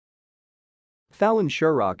Fallon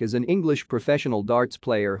Sherrock is an English professional darts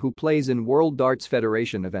player who plays in World Darts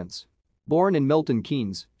Federation events. Born in Milton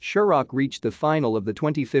Keynes, Sherrock reached the final of the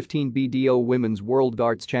 2015 BDO Women's World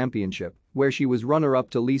Darts Championship, where she was runner-up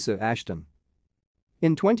to Lisa Ashton.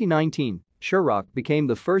 In 2019, Sherrock became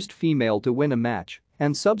the first female to win a match,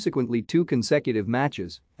 and subsequently 2 consecutive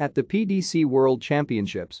matches, at the PDC World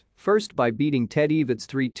Championships, first by beating Ted Evitts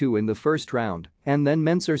 3-2 in the first round and then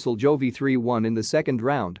Mensur Suljovi 3-1 in the second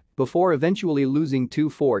round, before eventually losing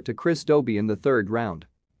 2-4 to Chris Dobie in the third round.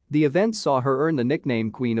 The event saw her earn the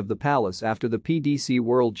nickname Queen of the Palace after the PDC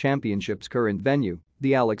World Championships' current venue,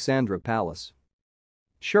 the Alexandra Palace.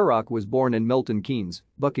 Sherrock was born in Milton Keynes,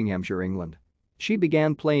 Buckinghamshire, England. She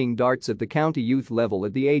began playing darts at the county youth level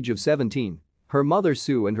at the age of 17. Her mother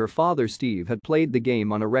Sue and her father Steve had played the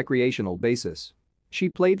game on a recreational basis. She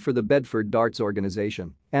played for the Bedford Darts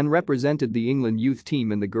Organisation and represented the England youth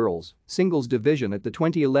team in the girls' singles division at the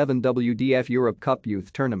 2011 WDF Europe Cup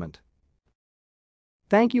Youth Tournament.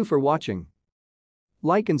 Thank you for watching.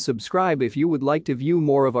 Like and subscribe if you would like to view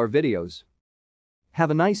more of our videos. Have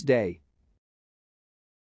a nice day.